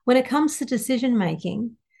When it comes to decision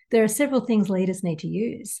making, there are several things leaders need to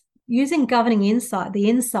use. Using governing insight, the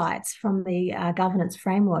insights from the governance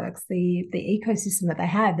frameworks, the ecosystem that they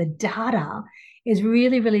have, the data is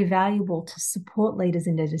really, really valuable to support leaders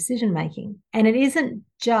in their decision making. And it isn't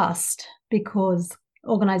just because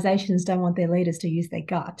organizations don't want their leaders to use their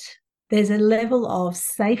gut. There's a level of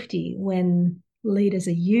safety when leaders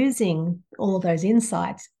are using all of those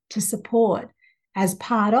insights to support as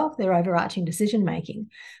part of their overarching decision making,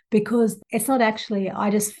 because it's not actually, I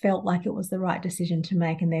just felt like it was the right decision to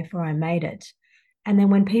make and therefore I made it. And then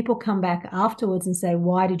when people come back afterwards and say,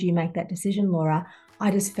 why did you make that decision, Laura?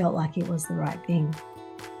 I just felt like it was the right thing.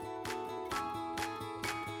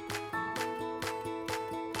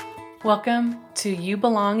 Welcome to You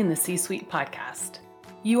Belong in the C-Suite podcast.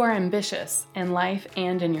 You are ambitious in life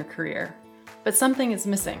and in your career, but something is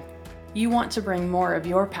missing. You want to bring more of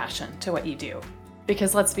your passion to what you do.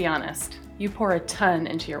 Because let's be honest, you pour a ton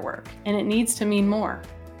into your work, and it needs to mean more.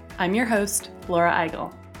 I'm your host, Laura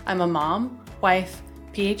Eigel. I'm a mom, wife,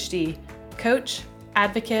 PhD, coach,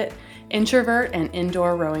 advocate, introvert, and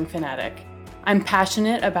indoor rowing fanatic. I'm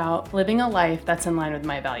passionate about living a life that's in line with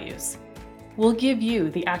my values. We'll give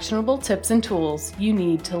you the actionable tips and tools you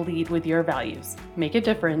need to lead with your values, make a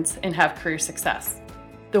difference, and have career success.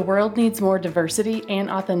 The world needs more diversity and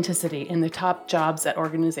authenticity in the top jobs at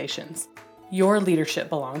organizations. Your leadership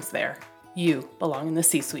belongs there. You belong in the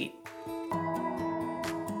C-suite.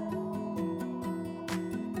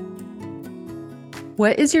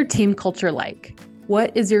 What is your team culture like?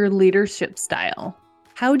 What is your leadership style?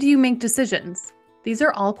 How do you make decisions? These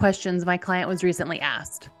are all questions my client was recently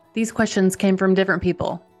asked. These questions came from different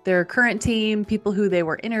people. Their current team, people who they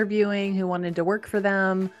were interviewing, who wanted to work for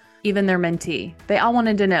them, even their mentee. They all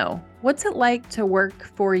wanted to know, what's it like to work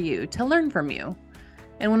for you, to learn from you?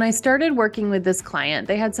 And when I started working with this client,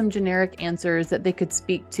 they had some generic answers that they could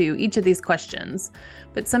speak to each of these questions,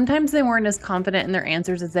 but sometimes they weren't as confident in their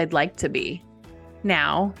answers as they'd like to be.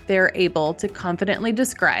 Now they're able to confidently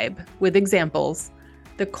describe, with examples,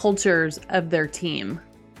 the cultures of their team,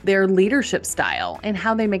 their leadership style, and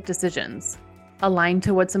how they make decisions, aligned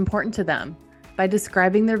to what's important to them by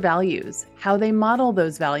describing their values, how they model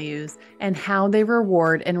those values, and how they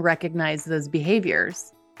reward and recognize those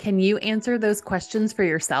behaviors. Can you answer those questions for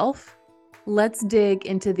yourself? Let's dig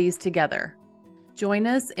into these together. Join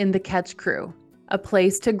us in the Catch Crew, a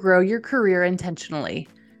place to grow your career intentionally,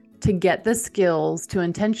 to get the skills to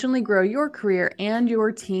intentionally grow your career and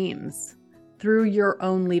your teams through your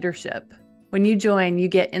own leadership. When you join, you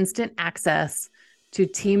get instant access to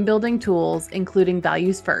team building tools, including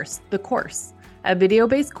Values First, the course, a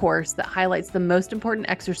video-based course that highlights the most important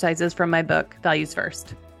exercises from my book, Values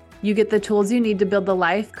First. You get the tools you need to build the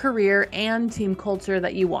life, career, and team culture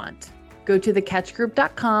that you want. Go to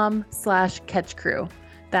thecatchgroup.com/catchcrew.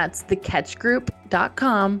 That's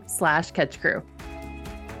thecatchgroup.com/catchcrew.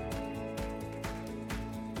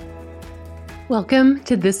 Welcome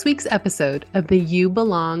to this week's episode of the You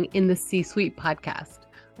Belong in the C-Suite podcast.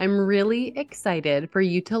 I'm really excited for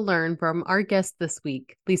you to learn from our guest this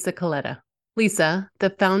week, Lisa Coletta. Lisa,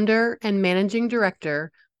 the founder and managing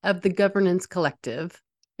director of the Governance Collective,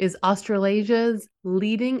 is Australasia's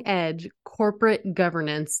leading edge corporate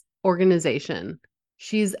governance organization.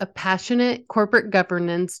 She's a passionate corporate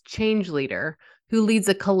governance change leader who leads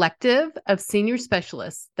a collective of senior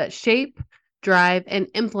specialists that shape, drive, and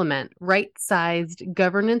implement right-sized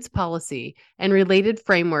governance policy and related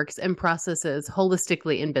frameworks and processes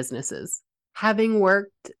holistically in businesses. Having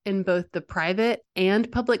worked in both the private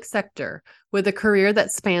and public sector with a career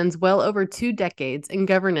that spans well over 2 decades in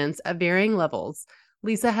governance at varying levels,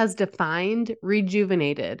 Lisa has defined,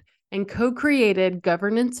 rejuvenated, and co-created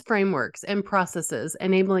governance frameworks and processes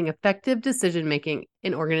enabling effective decision-making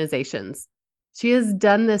in organizations. She has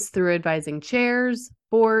done this through advising chairs,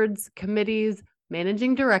 boards, committees,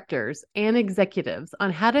 managing directors, and executives on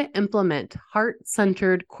how to implement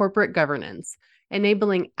heart-centered corporate governance,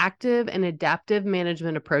 enabling active and adaptive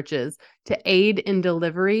management approaches to aid in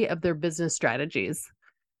delivery of their business strategies.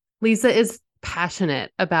 Lisa is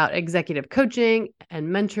passionate about executive coaching and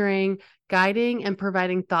mentoring, guiding and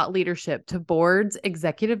providing thought leadership to boards,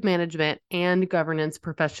 executive management, and governance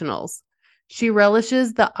professionals. She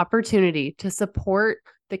relishes the opportunity to support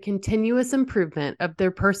the continuous improvement of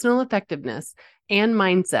their personal effectiveness and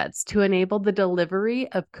mindsets to enable the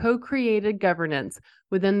delivery of co-created governance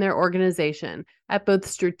within their organization at both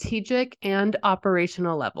strategic and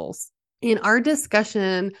operational levels. In our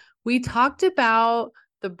discussion, we talked about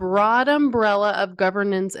the broad umbrella of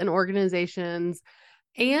governance in organizations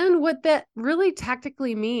and what that really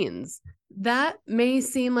tactically means. That may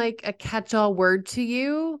seem like a catch-all word to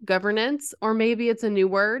you, governance, or maybe it's a new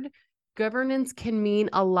word. Governance can mean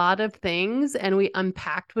a lot of things, and we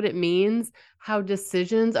unpacked what it means, how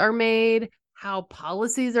decisions are made, how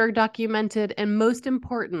policies are documented, and most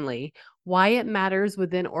importantly, why it matters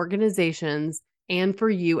within organizations and for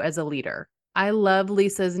you as a leader. I love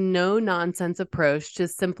Lisa's no-nonsense approach to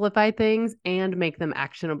simplify things and make them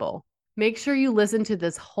actionable. Make sure you listen to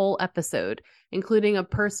this whole episode, including a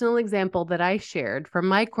personal example that I shared from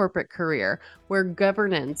my corporate career where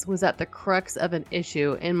governance was at the crux of an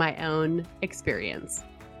issue in my own experience.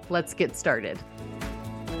 Let's get started.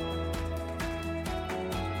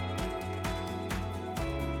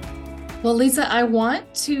 Well, Lisa, I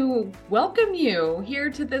want to welcome you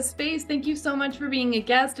here to this space. Thank you so much for being a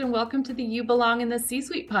guest, and welcome to the You Belong in the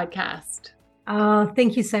C-Suite podcast. Oh,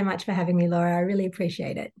 thank you so much for having me, Laura. I really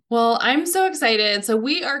appreciate it. Well, I'm so excited. So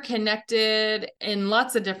we are connected in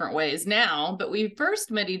lots of different ways now, but we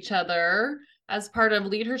first met each other as part of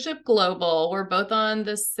Leadership Global. We're both on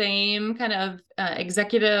the same kind of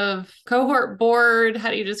executive cohort board.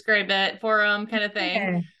 How do you describe it? Forum kind of thing.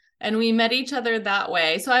 Yeah. And we met each other that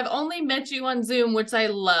way. So I've only met you on Zoom, which I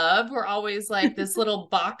love. We're always like this little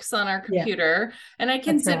box on our computer. Yeah, and I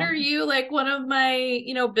consider right. you like one of my,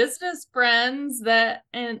 business friends that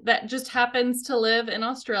just happens to live in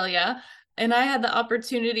Australia. And I had the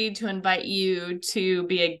opportunity to invite you to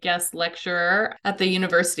be a guest lecturer at the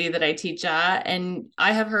university that I teach at. And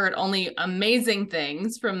I have heard only amazing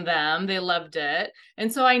things from them. They loved it.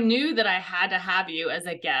 And so I knew that I had to have you as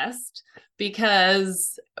a guest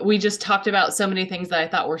because we just talked about so many things that I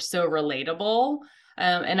thought were so relatable.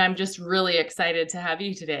 And I'm just really excited to have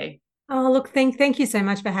you today. Oh, look, thank you so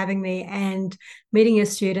much for having me, and meeting your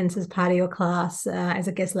students as part of your class as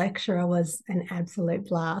a guest lecturer was an absolute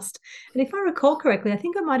blast. And if I recall correctly, I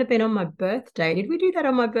think it might have been on my birthday. Did we do that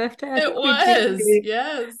on my birthday? I think we did.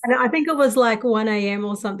 Yes. And I think it was like 1 a.m.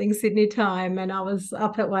 or something Sydney time, and I was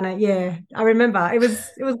up at 1 a.m. Yeah, I remember. It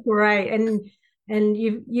was great. And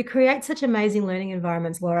you create such amazing learning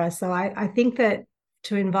environments, Laura. So I think that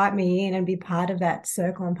to invite me in and be part of that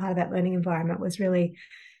circle and part of that learning environment was really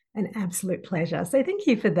an absolute pleasure. So thank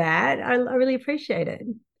you for that. I really appreciate it.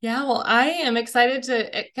 Yeah, well, I am excited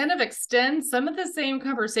to kind of extend some of the same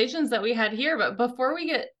conversations that we had here. But before we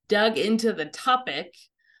get dug into the topic,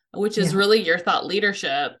 which is really your thought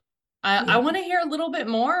leadership, I want to hear a little bit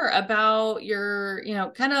more about your,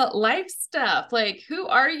 kind of life stuff. Like, who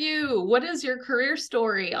are you? What is your career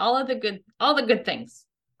story? All the good things.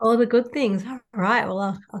 All the good things. All right.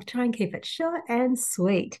 Well, I'll try and keep it short and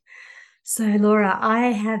sweet. So, Laura, I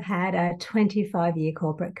have had a 25-year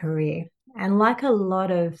corporate career. And like a lot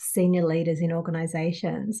of senior leaders in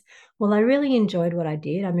organizations, well, I really enjoyed what I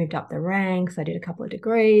did. I moved up the ranks, I did a couple of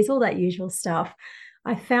degrees, all that usual stuff.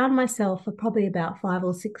 I found myself probably about 5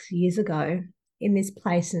 or 6 years ago in this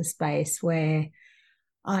place and space where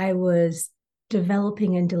I was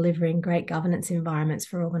developing and delivering great governance environments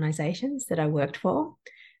for organizations that I worked for.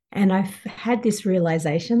 And I've had this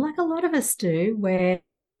realization, like a lot of us do, where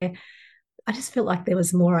I just felt like there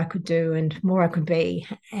was more I could do and more I could be.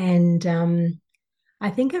 And I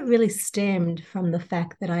think it really stemmed from the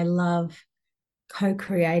fact that I love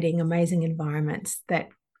co-creating amazing environments that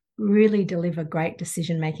really deliver great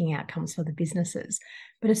decision-making outcomes for the businesses.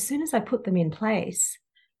 But as soon as I put them in place,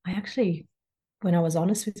 I actually, when I was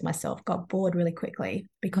honest with myself, got bored really quickly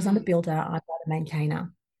because I'm a builder, I'm not a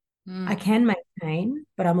maintainer. I can maintain,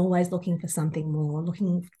 but I'm always looking for something more,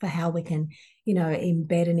 looking for how we can,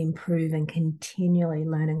 embed and improve and continually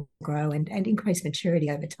learn and grow and increase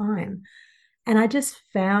maturity over time. And I just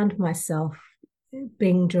found myself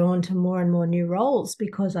being drawn to more and more new roles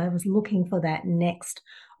because I was looking for that next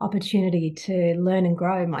opportunity to learn and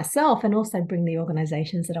grow myself and also bring the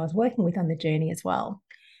organizations that I was working with on the journey as well.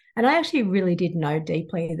 And I actually really did know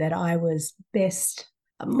deeply that I was best.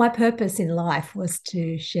 My purpose in life was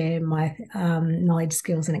to share my knowledge,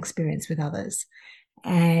 skills, and experience with others.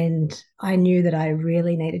 And I knew that I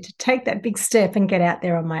really needed to take that big step and get out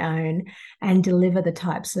there on my own and deliver the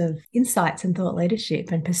types of insights and thought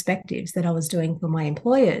leadership and perspectives that I was doing for my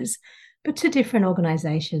employers, but to different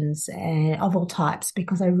organizations of all types,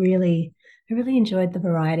 because I really enjoyed the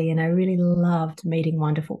variety and I really loved meeting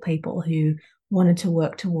wonderful people who wanted to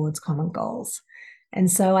work towards common goals. And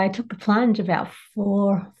so I took the plunge about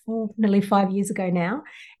nearly 5 years ago now,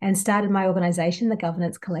 and started my organization, the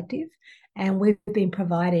Governance Collective. And we've been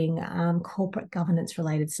providing corporate governance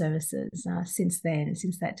related services since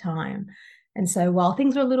that time. And so while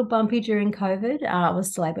things were a little bumpy during COVID, I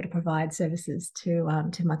was still able to provide services to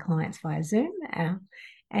my clients via Zoom.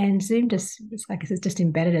 And Zoom just, like I said, just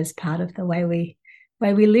embedded as part of the way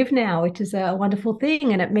way we live now, which is a wonderful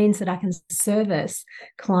thing. And it means that I can service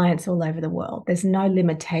clients all over the world. There's no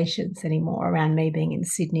limitations anymore around me being in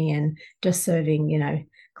Sydney and just serving,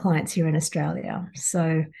 clients here in Australia.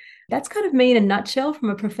 So that's kind of me in a nutshell from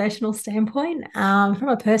a professional standpoint. From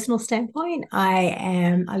a personal standpoint,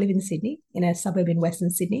 I live in Sydney, in a suburb in Western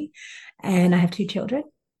Sydney, and I have two children.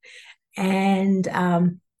 And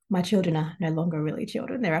my children are no longer really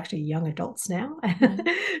children. They're actually young adults now. They're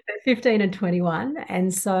 15 and 21.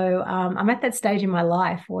 And so I'm at that stage in my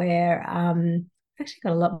life where I've actually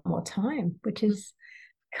got a lot more time, which is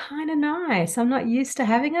kind of nice. I'm not used to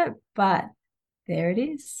having it, but there it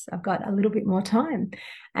is. I've got a little bit more time.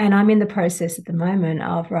 And I'm in the process at the moment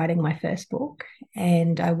of writing my first book.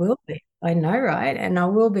 And I will be. I know, right? And I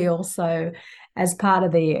will be also, as part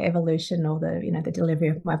of the evolution or the delivery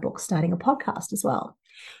of my book, starting a podcast as well.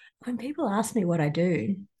 When people ask me what I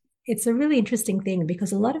do, it's a really interesting thing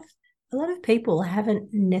because a lot of people haven't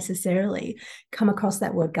necessarily come across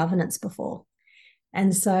that word governance before.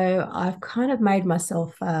 And so I've kind of made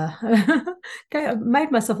myself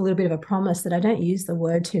made myself a little bit of a promise that I don't use the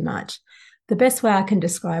word too much. The best way I can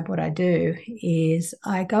describe what I do is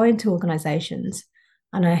I go into organizations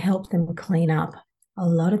and I help them clean up a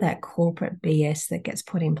lot of that corporate BS that gets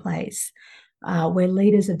put in place, where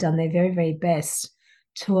leaders have done their very, very best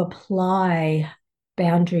to apply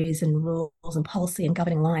boundaries and rules and policy and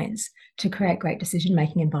governing lines to create great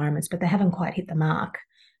decision-making environments, but they haven't quite hit the mark.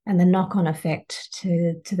 And the knock-on effect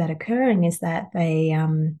to that occurring is that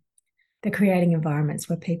they're creating environments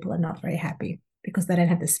where people are not very happy because they don't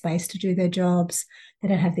have the space to do their jobs. They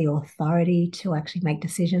don't have the authority to actually make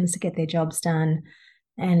decisions to get their jobs done.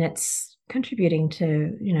 And it's contributing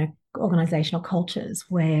to, organizational cultures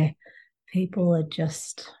where people are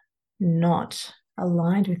just not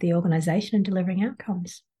aligned with the organization and delivering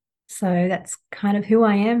outcomes. So that's kind of who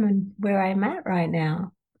I am and where I'm at right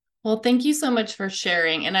now. Well, thank you so much for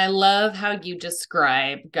sharing. And I love how you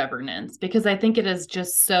describe governance because I think it is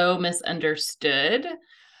just so misunderstood.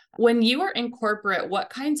 When you were in corporate,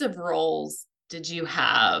 what kinds of roles did you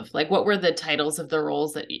have? Like, what were the titles of the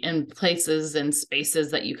roles that in places and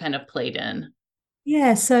spaces that you kind of played in?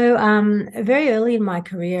 Yeah, so very early in my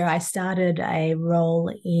career, I started a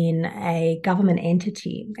role in a government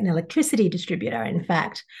entity, an electricity distributor, in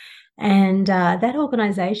fact. And that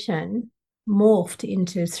organization morphed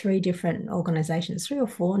into three different organizations, three or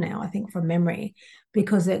four now, I think, from memory,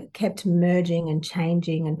 because it kept merging and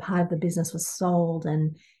changing, and part of the business was sold,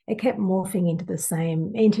 and it kept morphing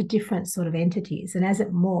into different sort of entities. And as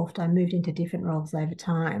it morphed, I moved into different roles over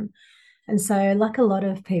time. And so, like a lot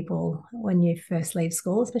of people, when you first leave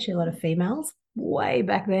school, especially a lot of females, way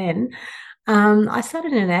back then, I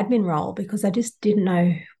started in an admin role because I just didn't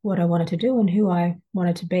know what I wanted to do and who I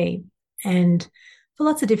wanted to be. And for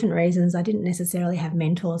lots of different reasons, I didn't necessarily have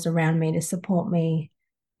mentors around me to support me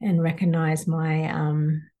and recognize my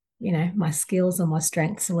skills and my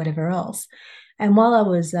strengths or whatever else. And while I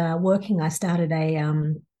was working, I started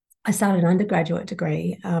an undergraduate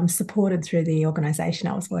degree supported through the organization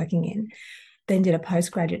I was working in, then did a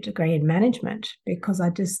postgraduate degree in management because I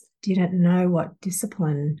just didn't know what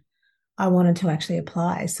discipline I wanted to actually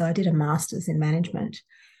apply. So I did a master's in management.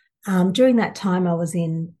 During that time,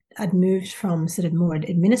 I'd moved from sort of more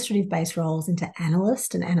administrative-based roles into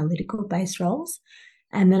analyst and analytical-based roles.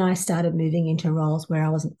 And then I started moving into roles where I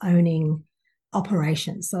was owning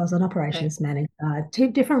operations. So I was an operations manager,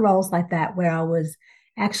 two different roles like that where I was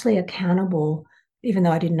actually accountable, even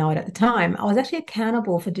though I didn't know it at the time, I was actually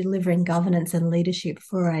accountable for delivering governance and leadership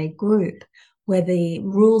for a group where the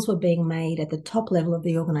rules were being made at the top level of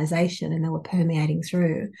the organization and they were permeating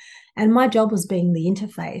through. And my job was being the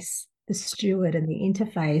interface, the steward and the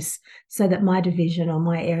interface, so that my division or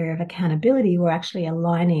my area of accountability were actually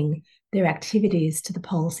aligning their activities to the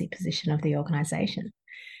policy position of the organization.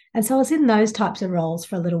 And so I was in those types of roles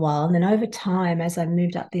for a little while. And then over time, as I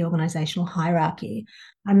moved up the organizational hierarchy,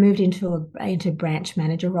 I moved into branch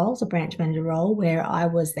manager roles, a branch manager role where I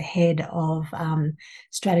was the head of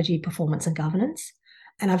strategy, performance, and governance.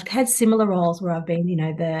 And I've had similar roles where I've been,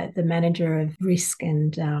 the manager of risk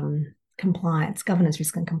and compliance, governance,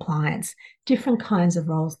 risk, and compliance, different kinds of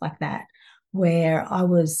roles like that, where I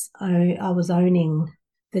was owning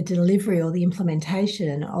the delivery or the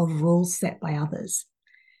implementation of rules set by others.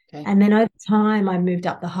 Okay. And then over time, I moved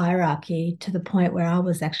up the hierarchy to the point where I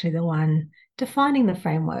was actually the one defining the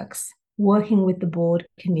frameworks, working with the board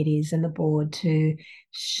committees and the board to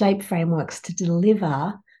shape frameworks to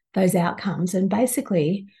deliver those outcomes and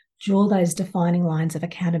basically draw those defining lines of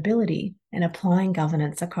accountability and applying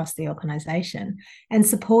governance across the organisation and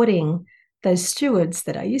supporting those stewards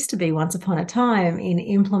that I used to be once upon a time in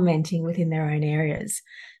implementing within their own areas,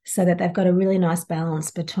 so that they've got a really nice balance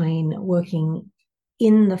between working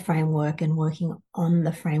in the framework and working on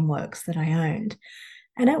the frameworks that I owned.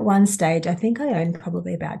 And at one stage, I think I owned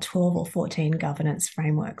probably about 12 or 14 governance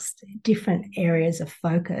frameworks, different areas of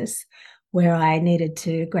focus where I needed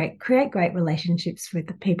to create great relationships with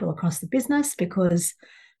the people across the business, because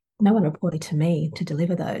no one reported to me to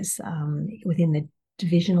deliver those within the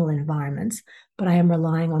divisional environments, but I am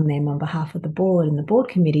relying on them on behalf of the board and the board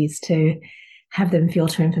committees to have them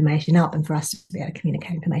filter information up and for us to be able to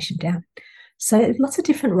communicate information down. So lots of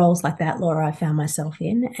different roles like that, Laura, I found myself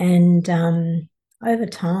in. And over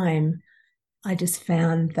time, I just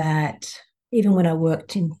found that even when I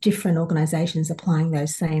worked in different organizations applying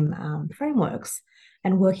those same frameworks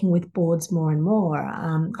and working with boards more and more,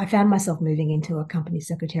 I found myself moving into a company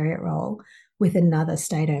secretariat role with another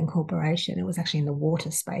state-owned corporation. It was actually in the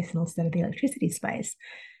water space instead of the electricity space.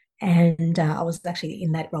 And I was actually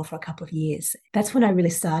in that role for a couple of years. That's when I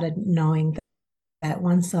really started knowing that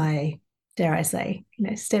once I, dare I say,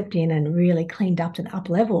 stepped in and really cleaned up and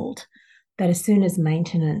up-leveled, that as soon as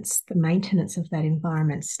the maintenance of that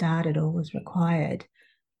environment started or was required,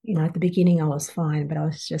 at the beginning I was fine, but I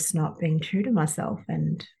was just not being true to myself,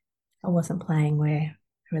 and I wasn't playing where I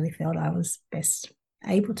really felt I was best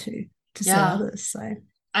able to serve others. So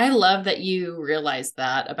I love that you realize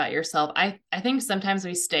that about yourself. I think sometimes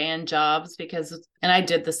we stay in jobs because, and I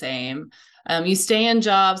did the same. You stay in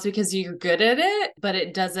jobs because you're good at it, but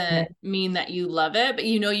it doesn't mean that you love it, but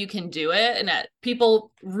you can do it. And that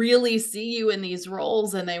people really see you in these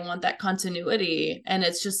roles and they want that continuity, and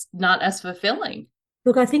it's just not as fulfilling.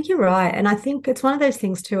 Look, I think you're right. And I think it's one of those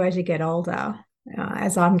things too, as you get older,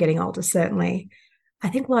 as I'm getting older, certainly, I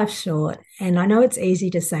think life's short. And I know it's easy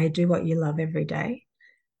to say, do what you love every day.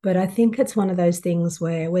 But I think it's one of those things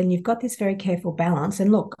where when you've got this very careful balance,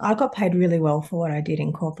 and look, I got paid really well for what I did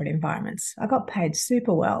in corporate environments. I got paid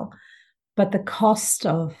super well. But the cost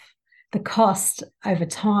over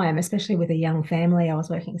time, especially with a young family, I was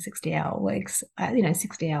working 60-hour weeks,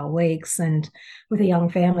 60-hour weeks. And with a young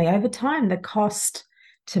family over time, the cost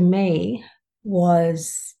to me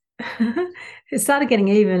was, it started getting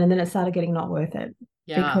even, and then it started getting not worth it.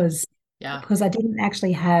 Because I didn't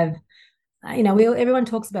actually have, everyone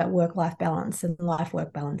talks about work-life balance and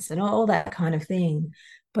life-work balance and all that kind of thing.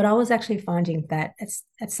 But I was actually finding that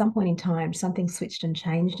at some point in time, something switched and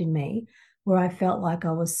changed in me where I felt like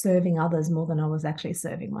I was serving others more than I was actually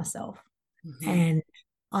serving myself. Mm-hmm. And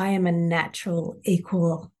I am a natural,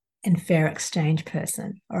 equal and fair exchange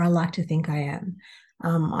person, or I like to think I am.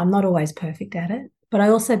 I'm not always perfect at it, but I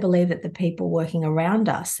also believe that the people working around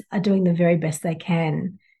us are doing the very best they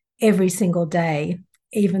can every single day,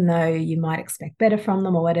 even though you might expect better from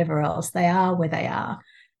them or whatever else. They are where they are.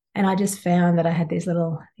 And I just found that I had these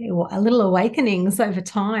little awakenings over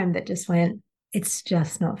time that just went, it's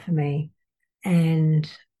just not for me.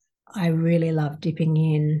 And I really love dipping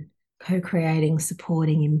in, co-creating,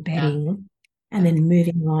 supporting, embedding, and then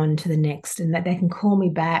moving on to the next. And that they can call me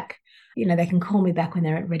back. They can call me back when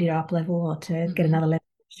they're ready to up level or to get another level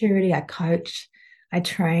of maturity. I coach, I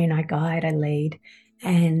train, I guide, I lead.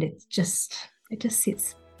 And it just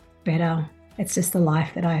sits better. It's just the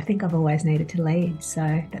life that I think I've always needed to lead.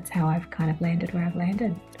 So that's how I've kind of landed where I've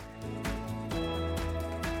landed.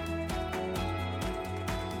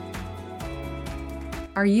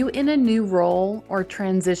 Are you in a new role or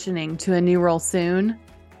transitioning to a new role soon?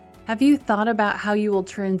 Have you thought about how you will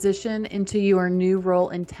transition into your new role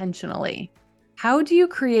intentionally? How do you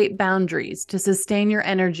create boundaries to sustain your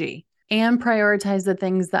energy and prioritize the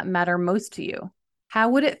things that matter most to you? How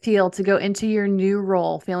would it feel to go into your new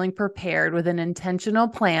role feeling prepared with an intentional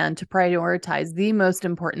plan to prioritize the most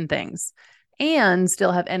important things and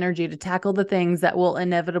still have energy to tackle the things that will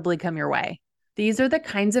inevitably come your way? These are the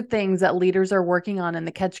kinds of things that leaders are working on in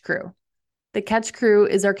the Catch Crew. The Catch Crew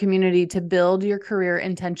is our community to build your career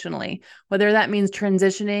intentionally, whether that means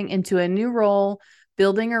transitioning into a new role,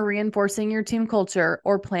 building or reinforcing your team culture,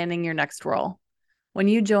 or planning your next role. When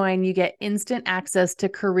you join, you get instant access to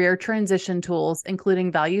career transition tools,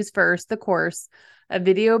 including Values First, the course, a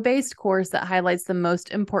video-based course that highlights the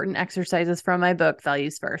most important exercises from my book,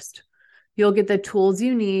 Values First. You'll get the tools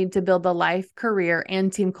you need to build the life, career,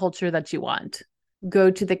 and team culture that you want. Go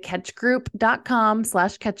to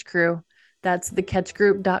thecatchgroup.com/catchcrew. That's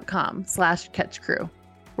thecatchgroup.com/catchcrew.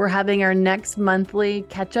 We're having our next monthly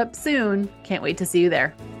catch up soon. Can't wait to see you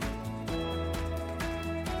there.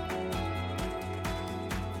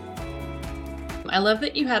 I love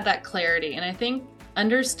that you had that clarity. And I think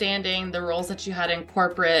understanding the roles that you had in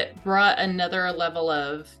corporate brought another level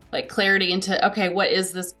of clarity into, okay, what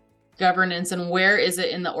is this governance and where is it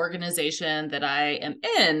in the organization that I am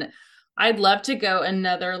in, I'd love to go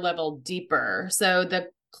another level deeper. So the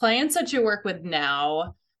clients that you work with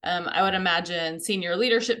now, I would imagine senior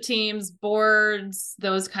leadership teams, boards,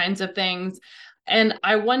 those kinds of things. And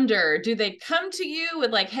I wonder, do they come to you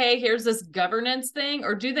with like, hey, here's this governance thing?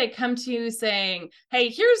 Or do they come to you saying, hey,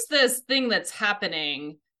 here's this thing that's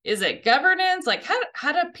happening? Is it governance? Like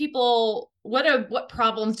how do people, what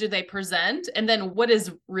problems do they present? And then what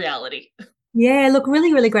is reality? Yeah, look,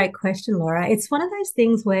 really, really great question, Laura. It's one of those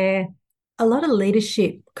things where a lot of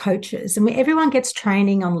leadership coaches, and everyone gets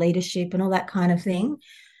training on leadership and all that kind of thing.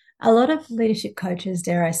 A lot of leadership coaches,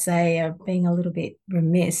 dare I say, are being a little bit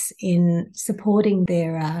remiss in supporting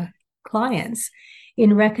their clients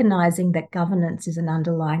in recognizing that governance is an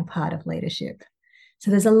underlying part of leadership. So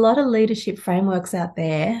there's a lot of leadership frameworks out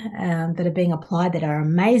there that are being applied that are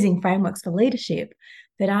amazing frameworks for leadership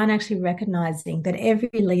that aren't actually recognizing that every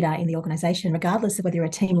leader in the organization, regardless of whether you're a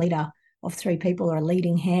team leader of 3 people or a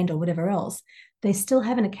leading hand or whatever else, they still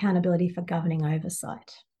have an accountability for governing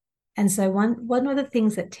oversight. And so one of the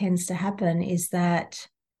things that tends to happen is that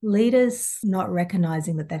leaders not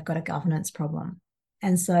recognizing that they've got a governance problem.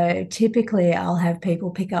 And so typically I'll have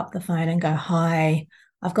people pick up the phone and go, hi,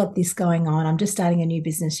 I've got this going on. I'm just starting a new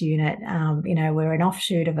business unit. We're an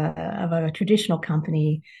offshoot of a traditional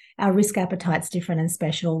company. Our risk appetite's different and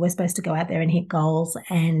special. We're supposed to go out there and hit goals.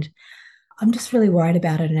 And I'm just really worried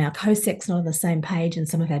about it. And our COSEC's not on the same page. And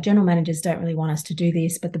some of our general managers don't really want us to do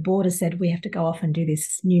this. But the board has said we have to go off and do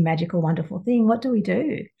this new magical, wonderful thing. What do we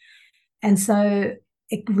do? And so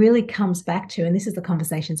it really comes back to, and this is the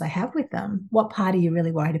conversations I have with them, what part are you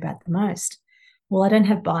really worried about the most? Well, I don't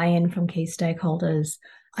have buy-in from key stakeholders.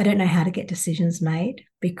 I don't know how to get decisions made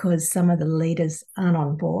because some of the leaders aren't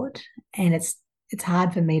on board. And it's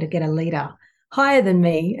hard for me to get a leader higher than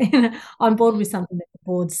me on board with something that the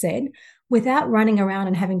board said without running around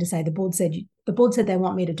and having to say, the board said they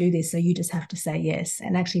want me to do this, so you just have to say yes,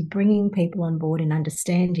 and actually bringing people on board and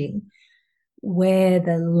understanding where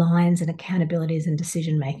the lines and accountabilities and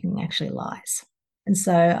decision making actually lies. And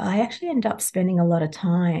so I actually end up spending a lot of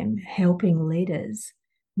time helping leaders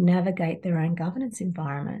navigate their own governance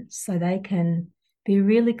environment so they can be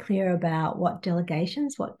really clear about what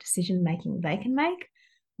delegations, what decision making they can make,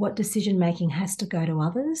 what decision making has to go to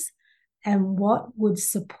others, and what would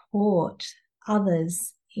support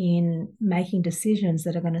others in making decisions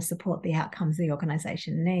that are going to support the outcomes the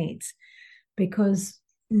organization needs. Because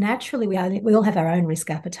naturally we all have our own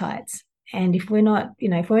risk appetites. And if we're not,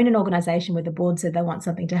 if we're in an organization where the board said they want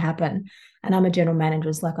something to happen and I'm a general manager,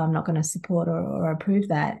 it's like I'm not going to support or approve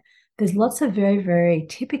that, there's lots of very, very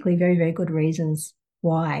typically very, very good reasons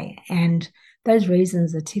why. And those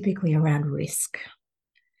reasons are typically around risk.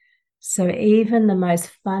 So even the most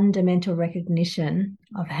fundamental recognition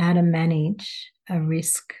of how to manage a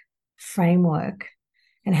risk framework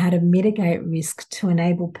and how to mitigate risk to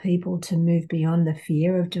enable people to move beyond the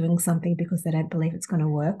fear of doing something because they don't believe it's going to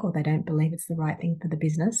work or they don't believe it's the right thing for the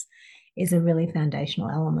business is a really foundational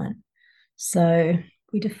element. So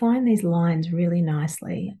we define these lines really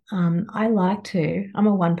nicely. I'm a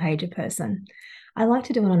one-pager person. I like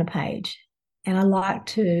to do it on a page, and I like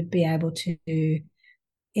to be able to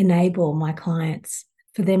enable my clients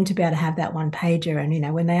for them to be able to have that one pager.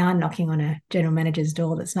 And, when they are knocking on a general manager's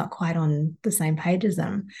door that's not quite on the same page as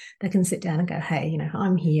them, they can sit down and go, hey,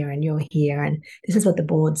 I'm here and you're here. And this is what the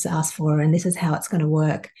board's asked for. And this is how it's going to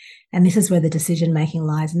work. And this is where the decision-making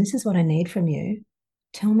lies. And this is what I need from you.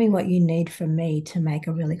 Tell me what you need from me to make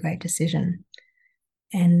a really great decision.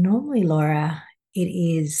 And normally, Laura, it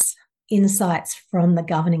is insights from the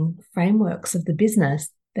governing frameworks of the business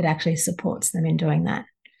that actually supports them in doing that.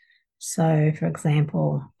 So, for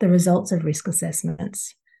example, the results of risk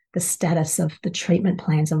assessments, the status of the treatment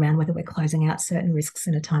plans around whether we're closing out certain risks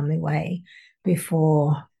in a timely way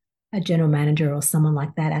before a general manager or someone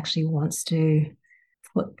like that actually wants to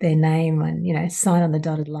put their name and, sign on the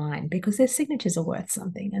dotted line, because their signatures are worth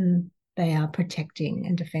something and they are protecting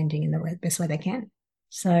and defending in the best way they can.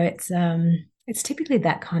 So it's typically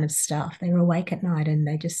that kind of stuff. They're awake at night and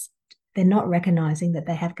they're not recognizing that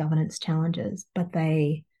they have governance challenges, but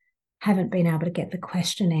they haven't been able to get the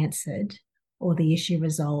question answered or the issue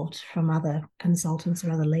resolved from other consultants or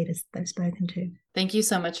other leaders that they've spoken to. Thank you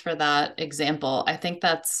so much for that example. I think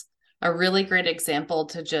that's a really great example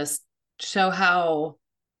to just show how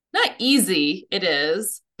not easy it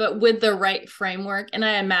is, but with the right framework. And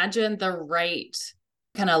I imagine the right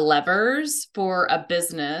kind of levers for a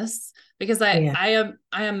business, because I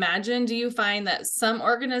imagine, do you find that some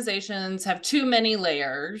organizations have too many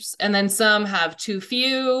layers and then some have too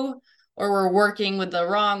few, or we're working with the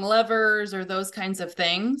wrong levers or those kinds of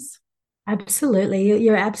things? Absolutely.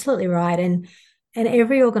 You're absolutely right. And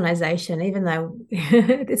every organization, even though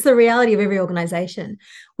it's the reality of every organization,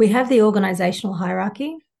 we have the organizational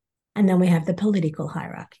hierarchy and then we have the political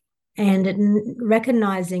hierarchy. And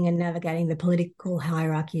recognizing and navigating the political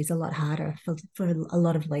hierarchy is a lot harder for a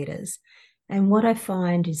lot of leaders. And what I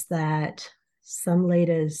find is that some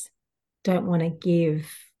leaders don't want to give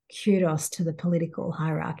kudos to the political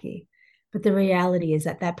hierarchy. But the reality is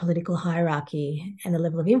that that political hierarchy and the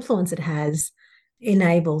level of influence it has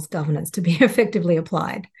enables governance to be effectively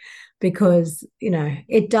applied. Because,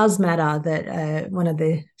 it does matter that one of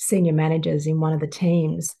the senior managers in one of the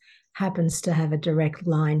teams happens to have a direct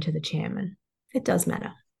line to the chairman. It does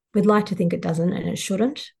matter. We'd like to think it doesn't, and it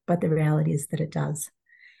shouldn't, but the reality is that it does.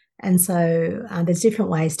 And so there's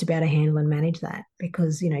different ways to be able to handle and manage that,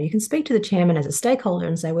 because, you can speak to the chairman as a stakeholder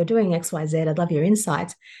and say, we're doing X, Y, Z. I'd love your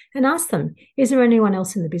insights, and ask them, is there anyone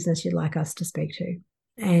else in the business you'd like us to speak to?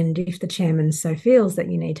 And if the chairman so feels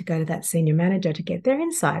that you need to go to that senior manager to get their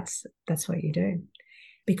insights, that's what you do,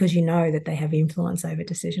 because you know that they have influence over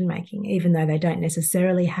decision making, even though they don't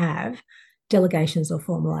necessarily have delegations or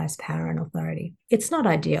formalized power and authority. It's not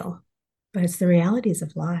ideal, but it's the realities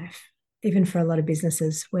of life. Even for a lot of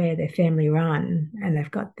businesses where they're family run and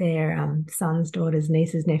they've got their sons, daughters,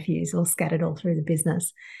 nieces, nephews all scattered all through the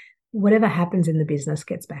business, whatever happens in the business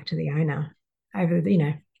gets back to the owner over,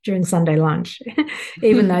 during Sunday lunch,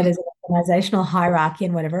 even though there's an organizational hierarchy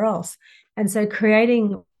and whatever else. And so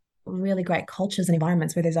creating really great cultures and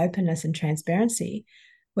environments where there's openness and transparency,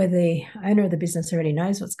 where the owner of the business already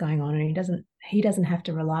knows what's going on, and he doesn't have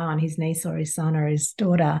to rely on his niece or his son or his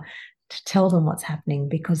daughter to tell them what's happening,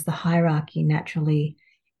 because the hierarchy naturally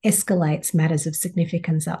escalates matters of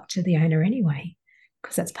significance up to the owner anyway,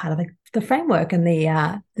 because that's part of the framework and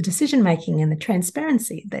the decision making and the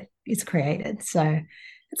transparency that is created. So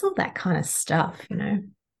it's all that kind of stuff.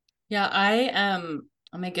 Yeah,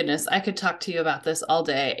 oh my goodness, I could talk to you about this all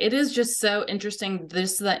day. It is just so interesting, the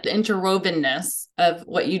interwovenness of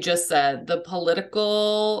what you just said, the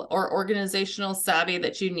political or organizational savvy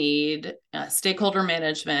that you need, stakeholder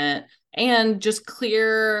management, and just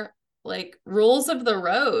clear rules of the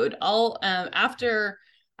road. After,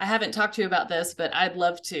 I haven't talked to you about this, but I'd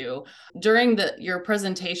love to. During your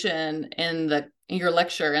presentation in your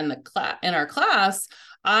lecture in our class,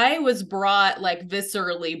 I was brought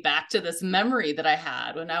viscerally back to this memory that I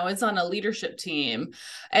had when I was on a leadership team.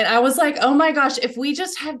 And I was like, oh my gosh, if we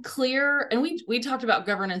just had clear, and we talked about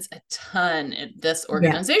governance a ton at this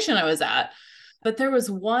organization I was at, but there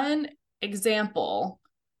was one example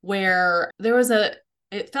where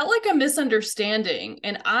it felt like a misunderstanding,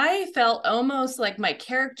 and I felt almost like my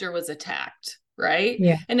character was attacked. Right.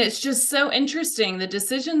 Yeah. And it's just so interesting, the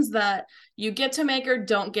decisions that you get to make or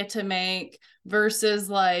don't get to make versus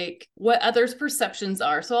what others' perceptions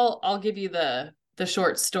are. So I'll give you the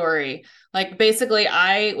short story. Basically,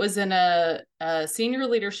 I was in a senior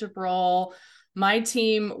leadership role. My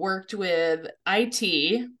team worked with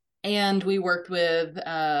IT, and we worked with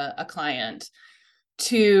a client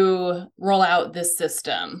to roll out this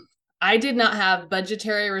system. I did not have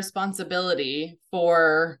budgetary responsibility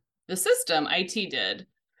for the system. IT did.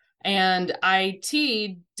 And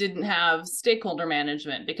IT didn't have stakeholder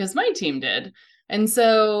management because my team did. And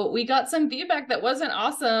so we got some feedback that wasn't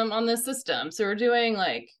awesome on this system. So we're doing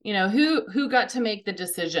who got to make the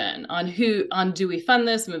decision on do we fund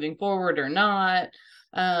this moving forward or not?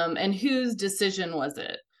 And whose decision was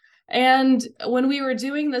it? And when we were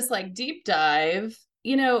doing this deep dive,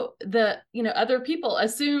 other people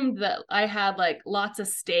assumed that I had lots of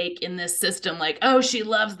stake in this system. Oh, she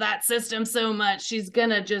loves that system so much, she's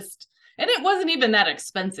gonna and it wasn't even that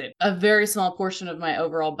expensive, a very small portion of my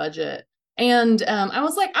overall budget. And I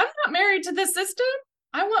was like, I'm not married to this system.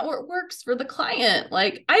 I want what works for the client.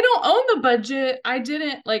 I don't own the budget. I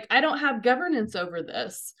don't have governance over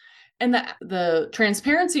this. And the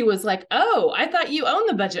transparency was oh, I thought you own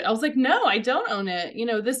the budget. I was like, no, I don't own it.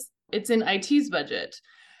 It's in IT's budget.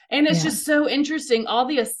 And it's just so interesting, all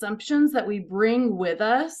the assumptions that we bring with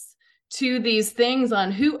us to these things on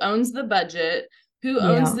who owns the budget, who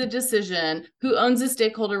owns the decision, who owns the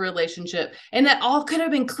stakeholder relationship. And that all could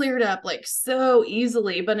have been cleared up so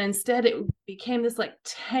easily, but instead it became this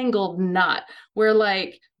tangled knot where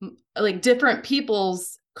different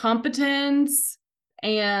people's competence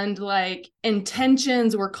and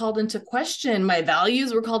intentions were called into question. My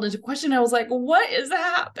values were called into question. I was like, what is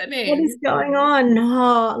happening? What is going on?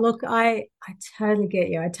 No, look, I totally get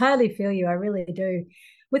you. I totally feel you. I really do.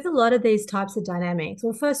 With a lot of these types of dynamics,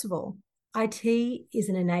 well, first of all, IT is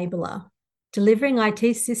an enabler. Delivering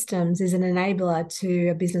IT systems is an enabler to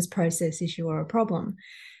a business process issue or a problem.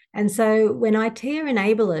 And so when IT are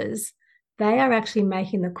enablers, they are actually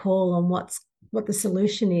making the call on what the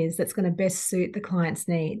solution is that's going to best suit the client's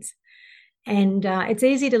needs. And it's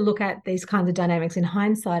easy to look at these kinds of dynamics in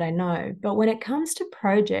hindsight, I know, but when it comes to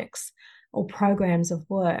projects or programs of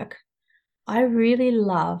work, I really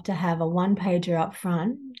love to have a one-pager up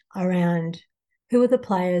front around who are the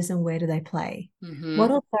players and where do they play?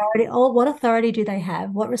 What authority do they have?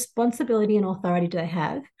 What responsibility and authority do they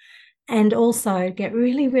have? And also get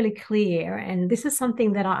really, really clear. And this is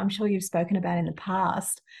something that I'm sure you've spoken about in the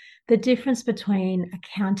past, the difference between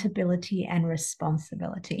accountability and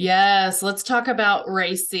responsibility. Yes, let's talk about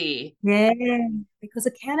RACI. Yeah, because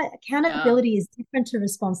accountability is different to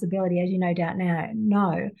responsibility, as you no doubt now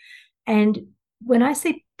know. And when I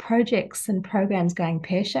see projects and programs going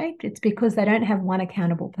pear-shaped, it's because they don't have one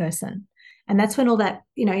accountable person. And that's when all that,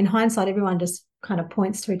 in hindsight, everyone just kind of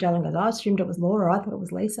points to each other and goes, I assumed it was Laura. I thought it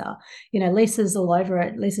was Lisa. Lisa's all over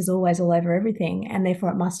it. Lisa's always all over everything. And therefore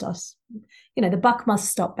it must, the buck must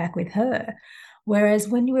stop back with her. Whereas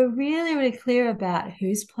when you were really, really clear about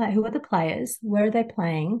who are the players, where are they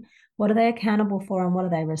playing, what are they accountable for, and what are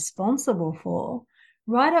they responsible for,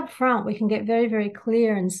 right up front, we can get very, very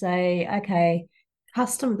clear and say, okay, the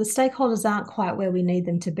stakeholders aren't quite where we need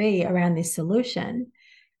them to be around this solution.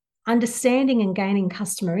 Understanding and gaining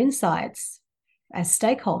customer insights as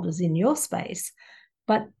stakeholders in your space,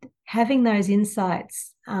 but having those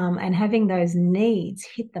insights and having those needs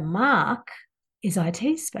hit the mark is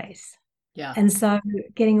IT space. Yeah. And so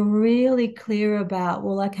getting really clear about,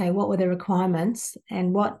 well, okay, what were the requirements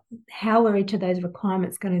and how were each of those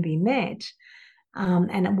requirements going to be met?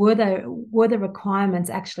 And were the requirements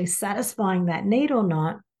actually satisfying that need or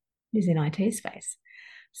not is in IT space.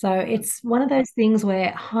 So it's one of those things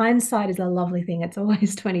where hindsight is a lovely thing. It's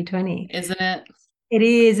always 2020. Isn't it? It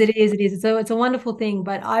is. So it's a wonderful thing,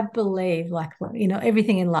 but I believe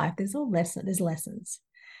everything in life, there's lessons.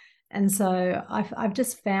 And so I've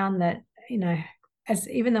just found that,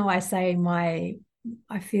 even though I say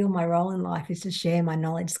I feel my role in life is to share my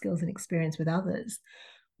knowledge, skills, and experience with others,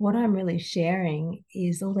 what I'm really sharing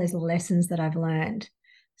is all those lessons that I've learned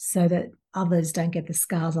so that others don't get the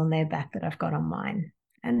scars on their back that I've got on mine.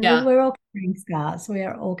 And we're all carrying scars. We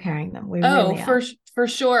are all carrying them. We really are. For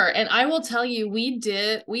sure. And I will tell you,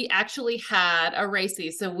 we actually had a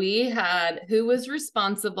RACI. So we had who was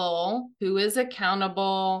responsible, who is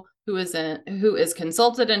accountable, who is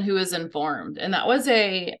consulted, and who is informed. And that was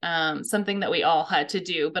something that we all had to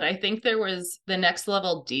do. But I think there was the next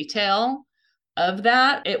level detail of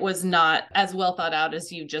that. It was not as well thought out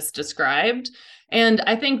as you just described. And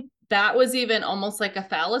I think that was even almost like a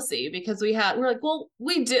fallacy because we're like, well,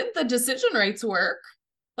 we did the decision rates work.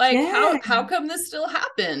 Like, how come this still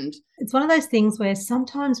happened? It's one of those things where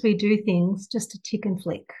sometimes we do things just to tick and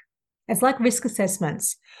flick. It's like risk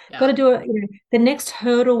assessments. Got to do it. The next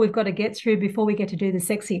hurdle we've got to get through before we get to do the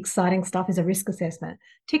sexy, exciting stuff is a risk assessment.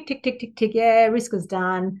 Tick, tick, tick, tick, tick. Yeah, risk is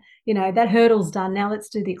done. That hurdle's done. Now let's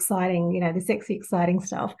do the exciting, the sexy, exciting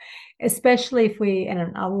stuff. Especially if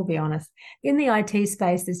and I will be honest, in the IT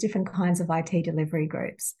space, there's different kinds of IT delivery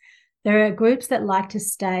groups. There are groups that like to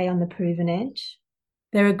stay on the proven edge.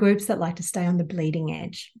 There are groups that like to stay on the bleeding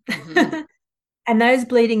edge. Mm-hmm. And those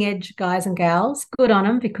bleeding edge guys and gals, good on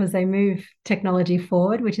them because they move technology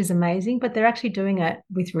forward, which is amazing, but they're actually doing it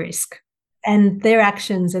with risk. And their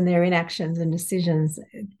actions and their inactions and decisions,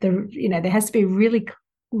 there has to be really,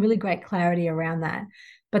 really great clarity around that.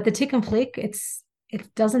 But the tick and flick,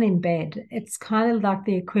 it doesn't embed. It's kind of like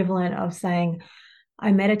the equivalent of saying,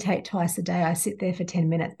 I meditate twice a day. I sit there for 10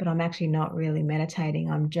 minutes, but I'm actually not really meditating.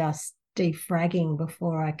 I'm just defragging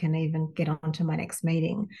before I can even get on to my next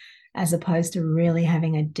meeting, as opposed to really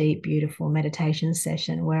having a deep, beautiful meditation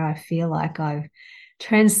session where I feel like I've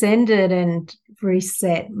transcended and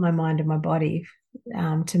reset my mind and my body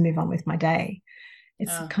to move on with my day.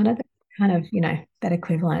 It's kind of that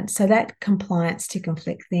equivalent. So that compliance tick and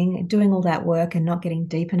flick thing, doing all that work and not getting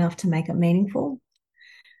deep enough to make it meaningful.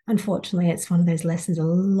 Unfortunately, it's one of those lessons a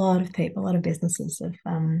lot of people, a lot of businesses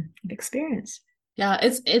have experienced. Yeah,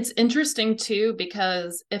 it's interesting too,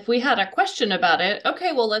 because if we had a question about it,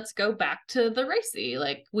 okay, well, let's go back to the RACI.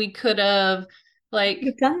 Like we could have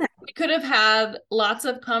done that. We could have had lots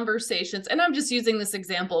of conversations. And I'm just using this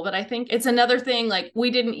example, but I think it's another thing, like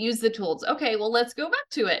we didn't use the tools. Okay, well, let's go back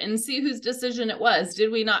to it and see whose decision it was.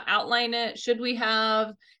 Did we not outline it? Should we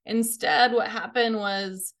have? Instead, what happened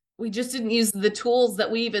was we just didn't use the tools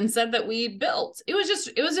that we even said that we built. It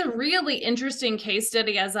was a really interesting case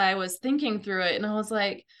study as I was thinking through it. And I was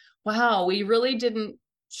like, wow, we really didn't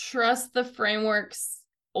trust the frameworks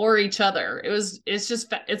or each other.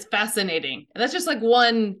 It's fascinating. And that's just like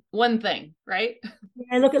one thing, right?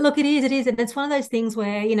 Yeah, look, it is. And it's one of those things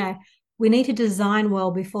where, we need to design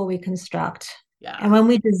well before we construct. Yeah. And when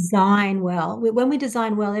we design well,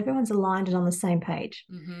 everyone's aligned and on the same page.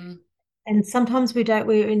 Mm-hmm. And sometimes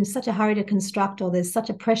we're in such a hurry to construct, or there's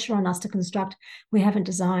such a pressure on us to construct, we haven't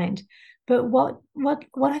designed. But what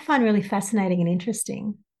I find really fascinating and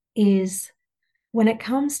interesting is when it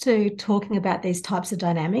comes to talking about these types of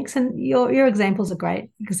dynamics, and your example is a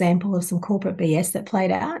great example of some corporate BS that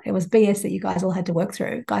played out. It was BS that you guys all had to work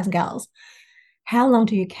through, guys and gals. How long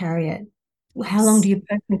do you carry it? How long do you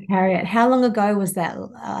personally carry it? How long ago was that?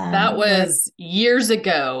 That was years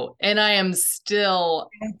ago, and I am still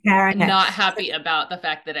not happy about the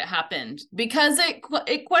fact that it happened because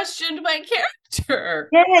it questioned my character.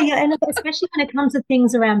 Yeah, and especially when it comes to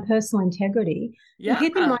things around personal integrity. Yeah.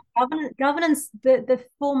 Keep in mind, governance, the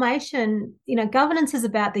formation, governance is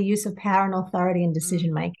about the use of power and authority and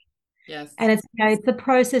decision making. Yes. And it's the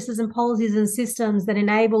processes and policies and systems that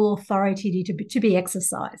enable authority to be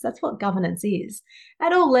exercised. That's what governance is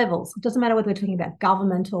at all levels. It doesn't matter whether we're talking about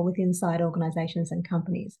government or with inside organizations and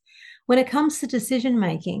companies. When it comes to decision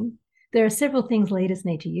making, there are several things leaders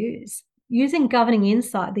need to use. Using governing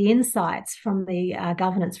the insights from the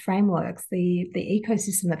governance frameworks, the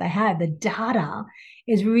ecosystem that they have, the data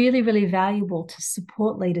is really, really valuable to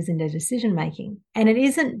support leaders in their decision making. And it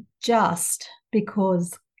isn't just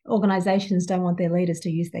because organizations don't want their leaders to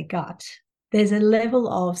use their gut. There's a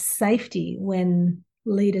level of safety when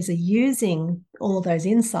leaders are using all of those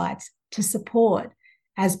insights to support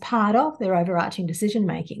as part of their overarching decision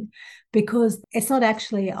making, because it's not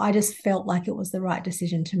actually, I just felt like it was the right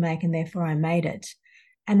decision to make and therefore I made it.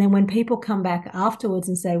 And then when people come back afterwards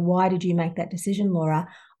and say, why did you make that decision, Laura?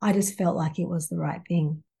 I just felt like it was the right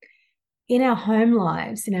thing. In our home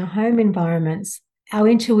lives, in our home environments, our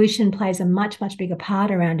intuition plays a much, much bigger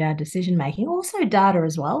part around our decision making, also data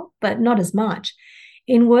as well, but not as much.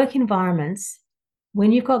 In work environments,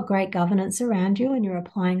 when you've got great governance around you and you're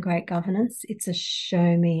applying great governance, it's a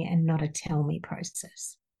show me and not a tell me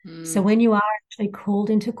process. So when you are actually called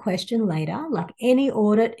into question later, like any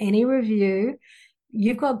audit, any review,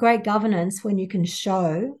 you've got great governance when you can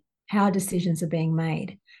show how decisions are being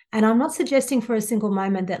made. And I'm not suggesting for a single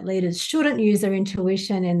moment that leaders shouldn't use their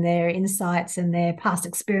intuition and their insights and their past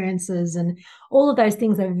experiences, and all of those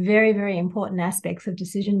things are very, very important aspects of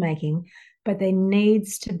decision making. But there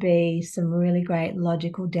needs to be some really great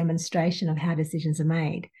logical demonstration of how decisions are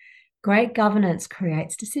made. Great governance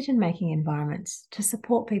creates decision-making environments to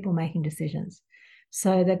support people making decisions.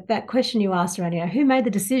 So that question you asked around, who made the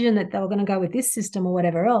decision that they were going to go with this system or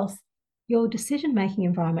whatever else, your decision-making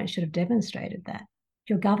environment should have demonstrated that.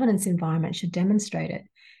 Your governance environment should demonstrate it.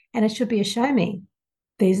 And it should be a show me.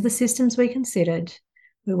 These are the systems we considered.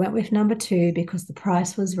 We went with number 2 because the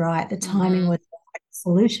price was right, the timing was right, the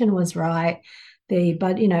solution was right,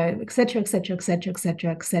 et cetera, et cetera, et cetera, et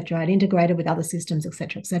cetera, et cetera. It integrated with other systems, et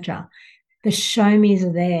cetera, et cetera. The show me's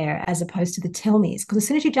are there as opposed to the tell me's. Because as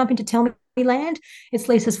soon as you jump into tell me land, it's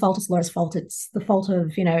Lisa's fault, it's Laura's fault, it's the fault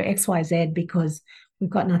of, X, Y, Z, because we've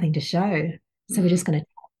got nothing to show. So we're just going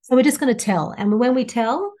to tell. And when we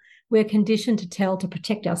tell, we're conditioned to tell to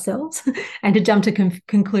protect ourselves and to jump to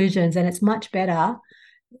conclusions. And it's much better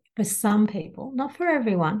for some people, not for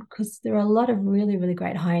everyone, because there are a lot of really, really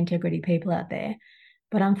great high integrity people out there.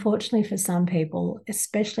 But unfortunately for some people,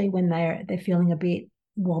 especially when they're feeling a bit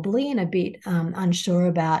wobbly and a bit unsure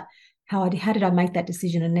about how did I make that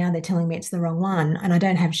decision, and now they're telling me it's the wrong one and I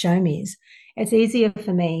don't have show me's, it's easier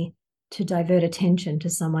for me to divert attention to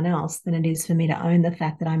someone else than it is for me to own the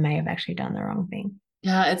fact that I may have actually done the wrong thing.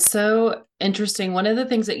 Yeah, it's so interesting. One of the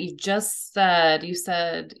things that you just said, you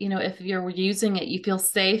said, if you're using it, you feel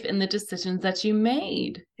safe in the decisions that you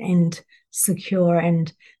made. And secure,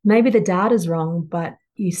 and maybe the data's wrong, but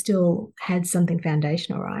you still had something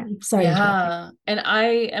foundational, right? Sorry. Yeah. And I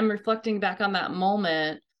am reflecting back on that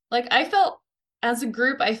moment. Like as a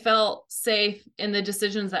group, I felt safe in the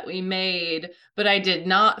decisions that we made, but I did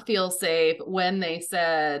not feel safe when they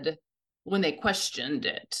questioned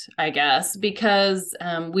it, I guess, because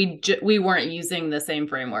we weren't using the same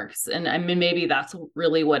frameworks. And I mean, maybe that's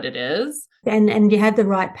really what it is. And you had the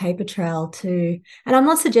right paper trail too. And I'm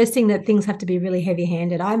not suggesting that things have to be really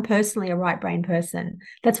heavy-handed. I'm personally a right brain person.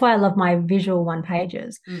 That's why I love my visual one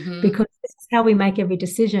pages, because this is how we make every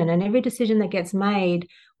decision. And every decision that gets made,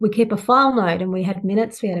 we keep a file note, and we had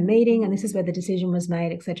minutes, we had a meeting, and this is where the decision was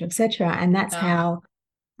made, et cetera, et cetera. And that's how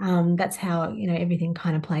everything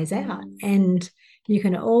kind of plays out. And you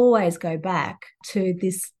can always go back to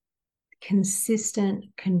this consistent,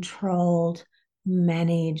 controlled,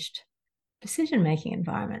 managed decision-making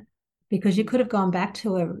environment, because you could have gone back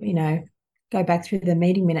to go back through the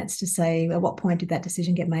meeting minutes to say, at what point did that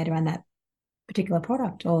decision get made around that particular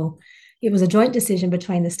product? Or It was a joint decision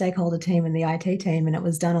between the stakeholder team and the IT team, and it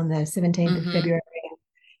was done on the 17th of February.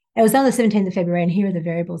 It was done on the 17th of February, and here are the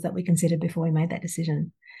variables that we considered before we made that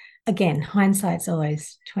decision. Again, hindsight's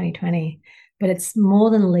always 2020, but it's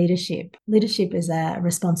more than leadership. Leadership is a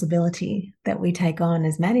responsibility that we take on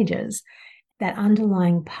as managers. That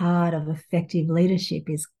underlying part of effective leadership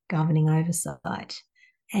is governing oversight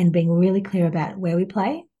and being really clear about where we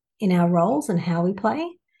play in our roles and how we play,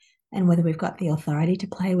 and whether we've got the authority to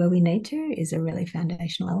play where we need to is a really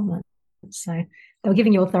foundational element. So they were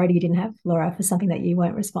giving you authority you didn't have, Laura, for something that you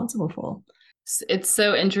weren't responsible for. It's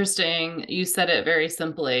so interesting. You said it very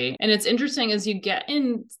simply. And it's interesting as you get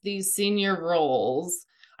in these senior roles,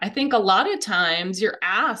 I think a lot of times you're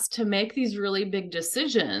asked to make these really big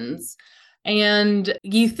decisions and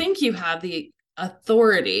you think you have the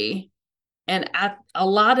authority. And at a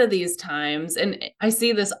lot of these times, and I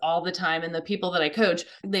see this all the time in the people that I coach,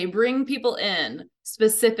 they bring people in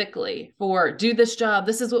specifically for do this job.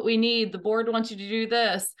 This is what we need. The board wants you to do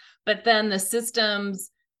this. But then the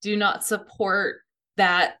systems do not support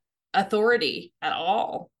that authority at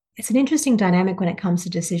all. It's an interesting dynamic when it comes to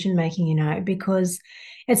decision making, because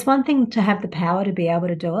it's one thing to have the power to be able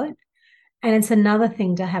to do it. And it's another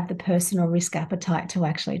thing to have the personal risk appetite to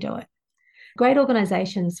actually do it. Great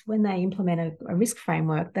organizations, when they implement a risk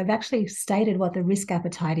framework, they've actually stated what the risk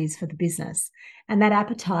appetite is for the business. And that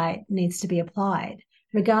appetite needs to be applied,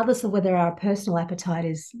 regardless of whether our personal appetite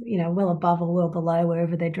is, well above or well below,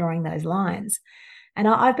 wherever they're drawing those lines. And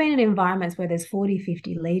I've been in environments where there's 40,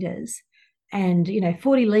 50 leaders, and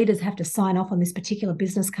 40 leaders have to sign off on this particular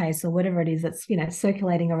business case or whatever it is that's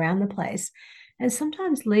circulating around the place. And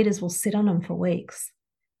sometimes leaders will sit on them for weeks,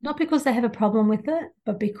 not because they have a problem with it,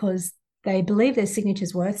 but because they believe their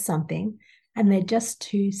signature's worth something and they're just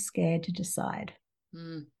too scared to decide.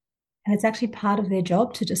 And it's actually part of their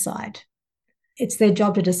job to decide. It's their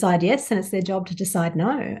job to decide yes, and it's their job to decide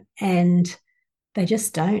no. And they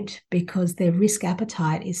just don't, because their risk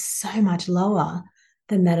appetite is so much lower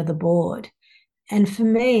than that of the board. And for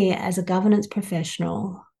me, as a governance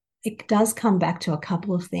professional, it does come back to a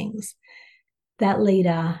couple of things. That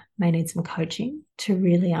leader may need some coaching to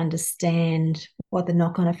really understand what the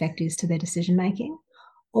knock-on effect is to their decision-making,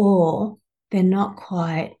 or they're not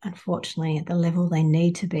quite, unfortunately, at the level they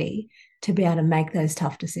need to be able to make those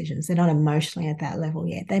tough decisions. They're not emotionally at that level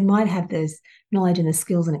yet. They might have this knowledge and the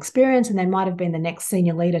skills and experience, and they might have been the next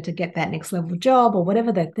senior leader to get that next level job or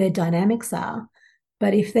whatever their dynamics are.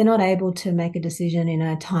 But if they're not able to make a decision in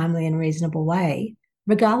a timely and reasonable way,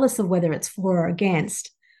 regardless of whether it's for or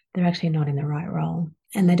against, they're actually not in the right role,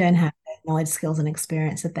 and they don't have the knowledge, skills, and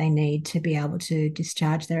experience that they need to be able to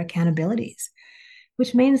discharge their accountabilities,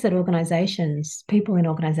 which means that people in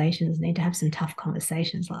organizations need to have some tough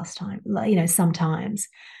conversations sometimes,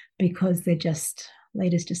 because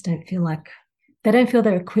leaders just don't feel like, they don't feel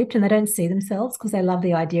they're equipped, and they don't see themselves, because they love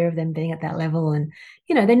the idea of them being at that level, and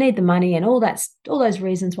they need the money, and all those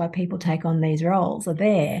reasons why people take on these roles are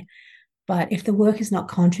there. But if the work is not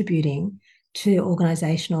contributing to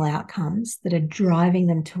organizational outcomes that are driving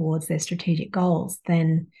them towards their strategic goals,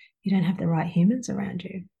 then you don't have the right humans around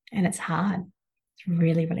you, and it's hard. It's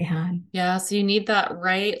really, really hard. Yeah. So you need that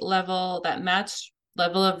right level, that matched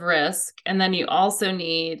level of risk. And then you also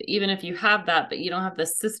need, even if you have that, but you don't have the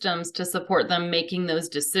systems to support them making those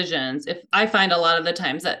decisions. If I find a lot of the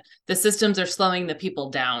times that the systems are slowing the people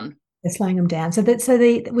down. They're slowing them down.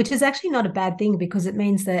 Which is actually not a bad thing, because it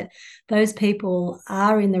means that those people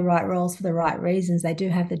are in the right roles for the right reasons. They do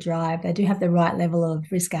have the drive. They do have the right level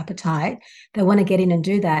of risk appetite. They want to get in and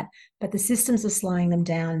do that. But the systems are slowing them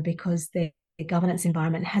down because their governance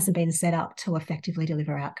environment hasn't been set up to effectively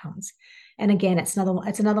deliver outcomes. And again, it's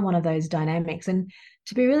another one of those dynamics. And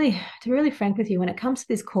to be really frank with you, when it comes to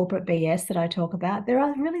this corporate BS that I talk about, there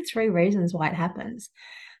are really three reasons why it happens.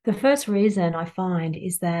 The first reason I find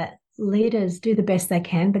is that leaders do the best they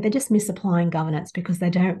can, but they're just misapplying governance because they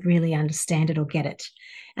don't really understand it or get it.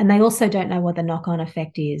 And they also don't know what the knock-on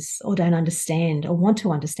effect is, or don't understand or want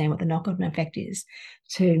to understand what the knock-on effect is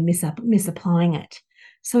to misapplying it.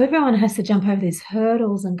 So everyone has to jump over these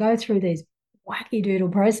hurdles and go through these wacky doodle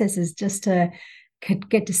processes just to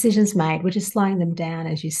get decisions made, which is slowing them down,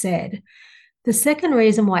 as you said. The second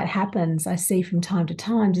reason why it happens, I see from time to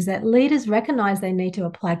time, is that leaders recognize they need to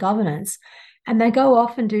apply governance, and they go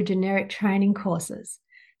off and do generic training courses.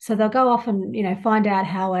 So they'll go off and, find out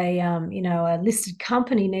how a listed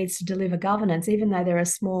company needs to deliver governance, even though they're a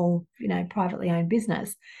small, privately owned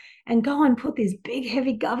business, and go and put these big,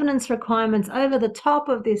 heavy governance requirements over the top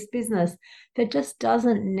of this business that just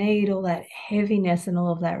doesn't need all that heaviness and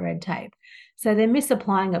all of that red tape. So they're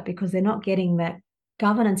misapplying it because they're not getting that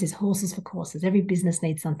governance is horses for courses. Every business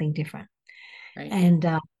needs something different. Right. And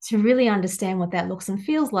to really understand what that looks and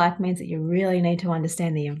feels like means that you really need to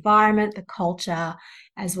understand the environment, the culture,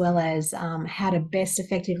 as well as how to best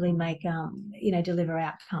effectively make, deliver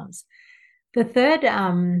outcomes. The third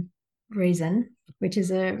reason, which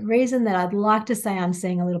is a reason that I'd like to say I'm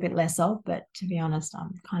seeing a little bit less of, but to be honest,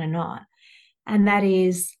 I'm kind of not. And that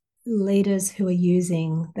is leaders who are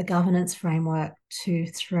using the governance framework to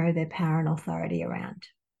throw their power and authority around.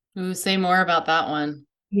 Ooh, say more about that one.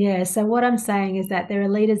 Yeah. So what I'm saying is that there are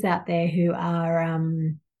leaders out there who are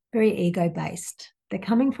very ego-based. They're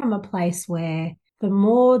coming from a place where the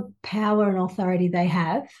more power and authority they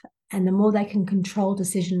have, and the more they can control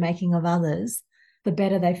decision-making of others, the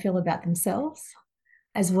better they feel about themselves,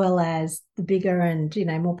 as well as the bigger and,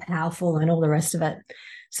 more powerful and all the rest of it.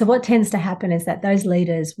 So what tends to happen is that those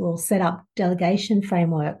leaders will set up delegation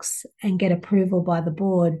frameworks and get approval by the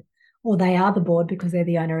board, or they are the board because they're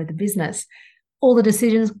the owner of the business. All the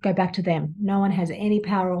decisions go back to them. No one has any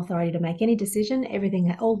power or authority to make any decision.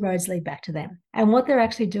 Everything, all roads lead back to them. And what they're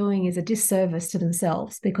actually doing is a disservice to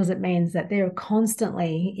themselves, because it means that they're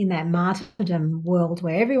constantly in that martyrdom world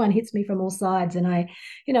where everyone hits me from all sides and I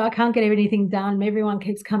can't get anything done. Everyone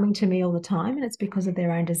keeps coming to me all the time. And it's because of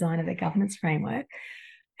their own design of their governance framework.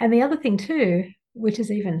 And the other thing too, which is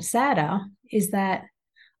even sadder, is that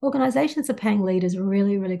organizations are paying leaders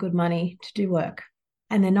really, really good money to do work.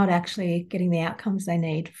 And they're not actually getting the outcomes they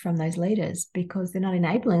need from those leaders because they're not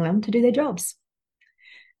enabling them to do their jobs.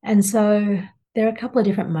 And so there are a couple of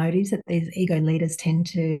different motives that these ego leaders tend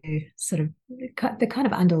to they're kind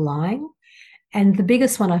of underlying. And the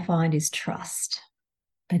biggest one I find is trust.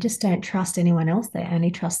 They just don't trust anyone else. They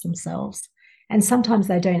only trust themselves. And sometimes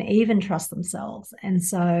they don't even trust themselves. And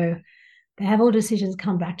so they have all decisions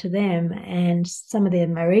come back to them, and some of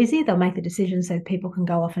them are easy. They'll make the decisions so people can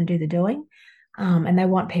go off and do the doing. And they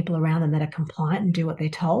want people around them that are compliant and do what they're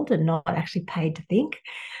told and not actually paid to think.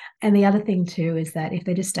 And the other thing too is that if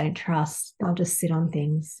they just don't trust, they'll just sit on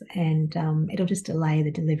things, and it'll just delay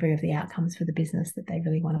the delivery of the outcomes for the business that they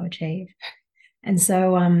really want to achieve. And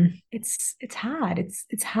so it's hard.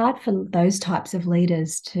 It's hard for those types of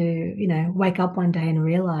leaders to wake up one day and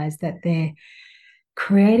realize that they're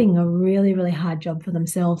creating a really, really hard job for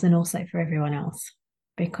themselves and also for everyone else,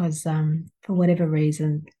 because for whatever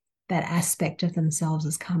reason, that aspect of themselves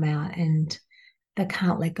has come out and they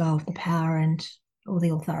can't let go of the power and all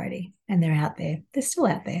the authority, and they're out there. They're still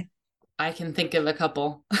out there. I can think of a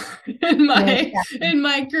couple in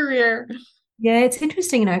my career. Yeah, it's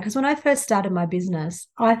interesting, because when I first started my business,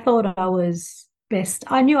 I thought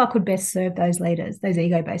I knew I could best serve those leaders, those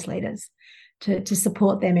ego-based leaders, to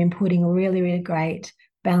support them in putting really, really great,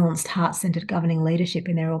 balanced, heart-centered governing leadership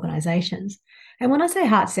in their organizations. And when I say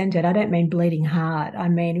heart-centered, I don't mean bleeding heart. I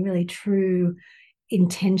mean really true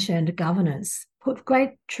intentioned governance. Put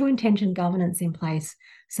great true intention governance in place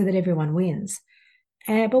so that everyone wins.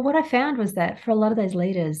 But what I found was that for a lot of those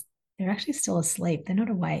leaders, they're actually still asleep. They're not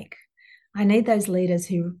awake. I need those leaders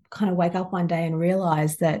who kind of wake up one day and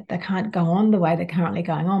realize that they can't go on the way they're currently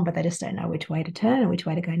going on, but they just don't know which way to turn and which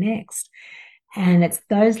way to go next. And it's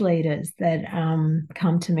those leaders that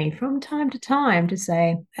come to me from time to time to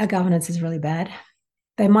say, our governance is really bad.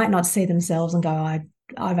 They might not see themselves and go,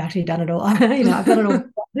 I've actually done it all. I've done it all.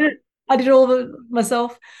 I did it all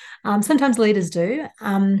myself. Sometimes leaders do.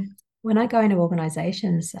 When I go into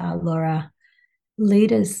organizations, Laura,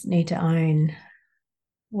 leaders need to own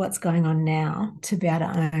what's going on now to be able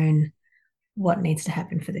to own what needs to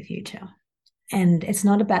happen for the future. And it's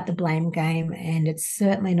not about the blame game, and it's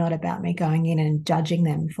certainly not about me going in and judging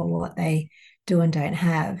them for what they do and don't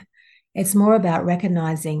have. It's more about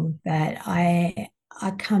recognizing that I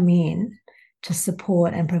come in to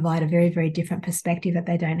support and provide a very, very different perspective that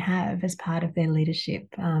they don't have as part of their leadership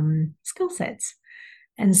skill sets.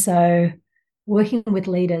 And so working with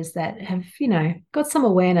leaders that have, got some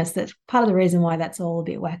awareness, that part of the reason why that's all a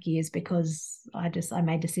bit wacky is because I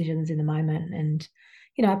made decisions in the moment, and,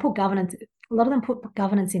 I put governance, a lot of them put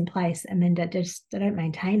governance in place and then they don't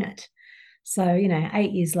maintain it. So,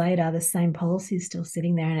 8 years later, the same policy is still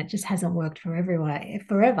sitting there and it just hasn't worked for everyone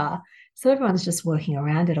forever. So everyone's just working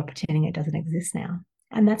around it or pretending it doesn't exist now.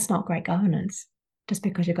 And that's not great governance, just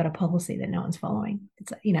because you've got a policy that no one's following.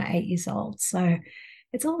 It's, 8 years old. So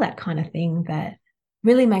it's all that kind of thing that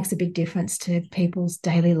really makes a big difference to people's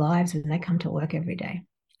daily lives when they come to work every day.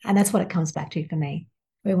 And that's what it comes back to for me.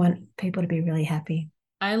 We want people to be really happy.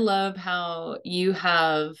 I love how you've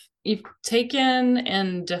taken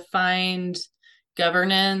and defined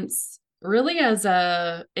governance really as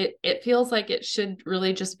it feels like it should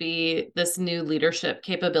really just be this new leadership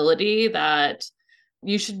capability that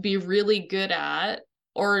you should be really good at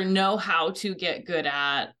or know how to get good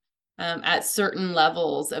at certain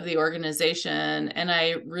levels of the organization. And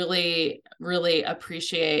I really, really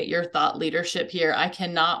appreciate your thought leadership here. I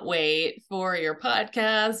cannot wait for your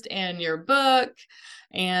podcast and your book.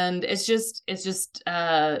 And it's just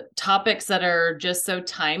topics that are just so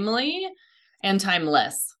timely and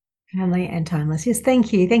timeless. Timely and timeless. Yes,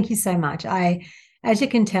 thank you. Thank you so much. As you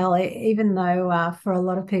can tell, even though for a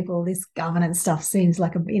lot of people this governance stuff seems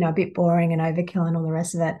like a bit boring and overkill and all the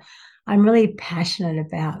rest of it, I'm really passionate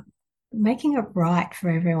about making it right for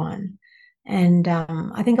everyone. And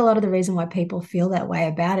I think a lot of the reason why people feel that way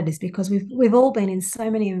about it is because we've all been in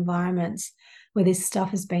so many environments where this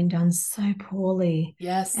stuff has been done so poorly.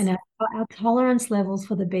 Yes. And our tolerance levels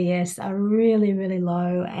for the BS are really, really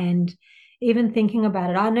low. And even thinking about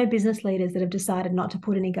it, I know business leaders that have decided not to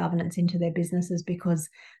put any governance into their businesses because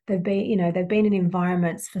they've been in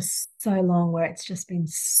environments for so long where it's just been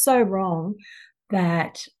so wrong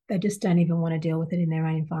that they just don't even want to deal with it in their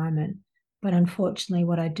own environment. But unfortunately,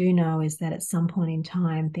 what I do know is that at some point in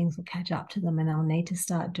time, things will catch up to them and they'll need to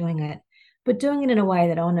start doing it, but doing it in a way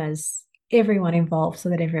that honors everyone involved so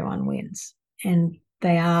that everyone wins. And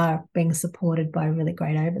they are being supported by really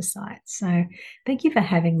great oversight. So thank you for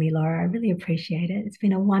having me, Laura. I really appreciate it. It's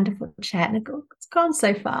been a wonderful chat, and it's gone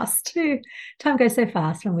so fast too. Time goes so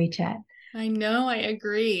fast when we chat. I know, I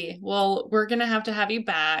agree. Well, we're going to have you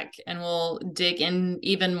back and we'll dig in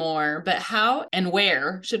even more. But how and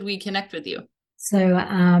where should we connect with you? So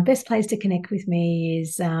best place to connect with me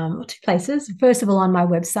is two places. First of all, on my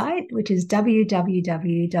website, which is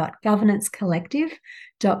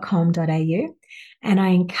www.governancecollective.com.au. And I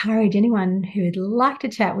encourage anyone who'd like to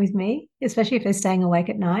chat with me, especially if they're staying awake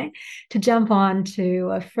at night, to jump on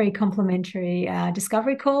to a free complimentary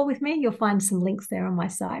discovery call with me. You'll find some links there on my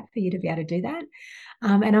site for you to be able to do that.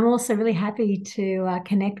 And I'm also really happy to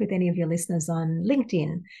connect with any of your listeners on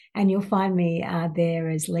LinkedIn. And you'll find me there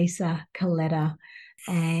as Lisa Coletta,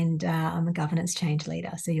 and I'm a governance change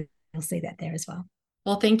leader. So you'll see that there as well.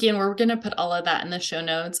 Well, thank you. And we're going to put all of that in the show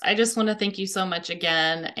notes. I just want to thank you so much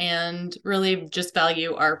again and really just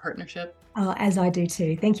value our partnership. Oh, as I do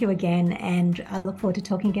too. Thank you again. And I look forward to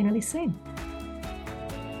talking again really soon.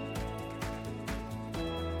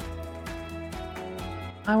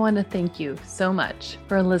 I want to thank you so much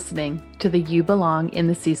for listening to the You Belong in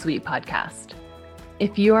the C-Suite podcast.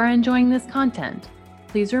 If you are enjoying this content,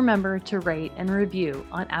 please remember to rate and review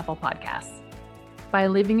on Apple Podcasts. By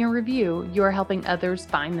leaving a review, you are helping others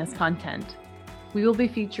find this content. We will be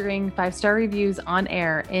featuring 5-star reviews on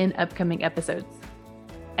air in upcoming episodes.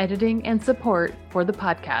 Editing and support for the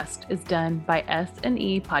podcast is done by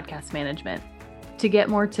S&E Podcast Management. To get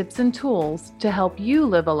more tips and tools to help you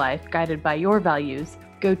live a life guided by your values,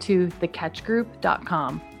 go to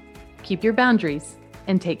thecatchgroup.com. Keep your boundaries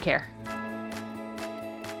and take care.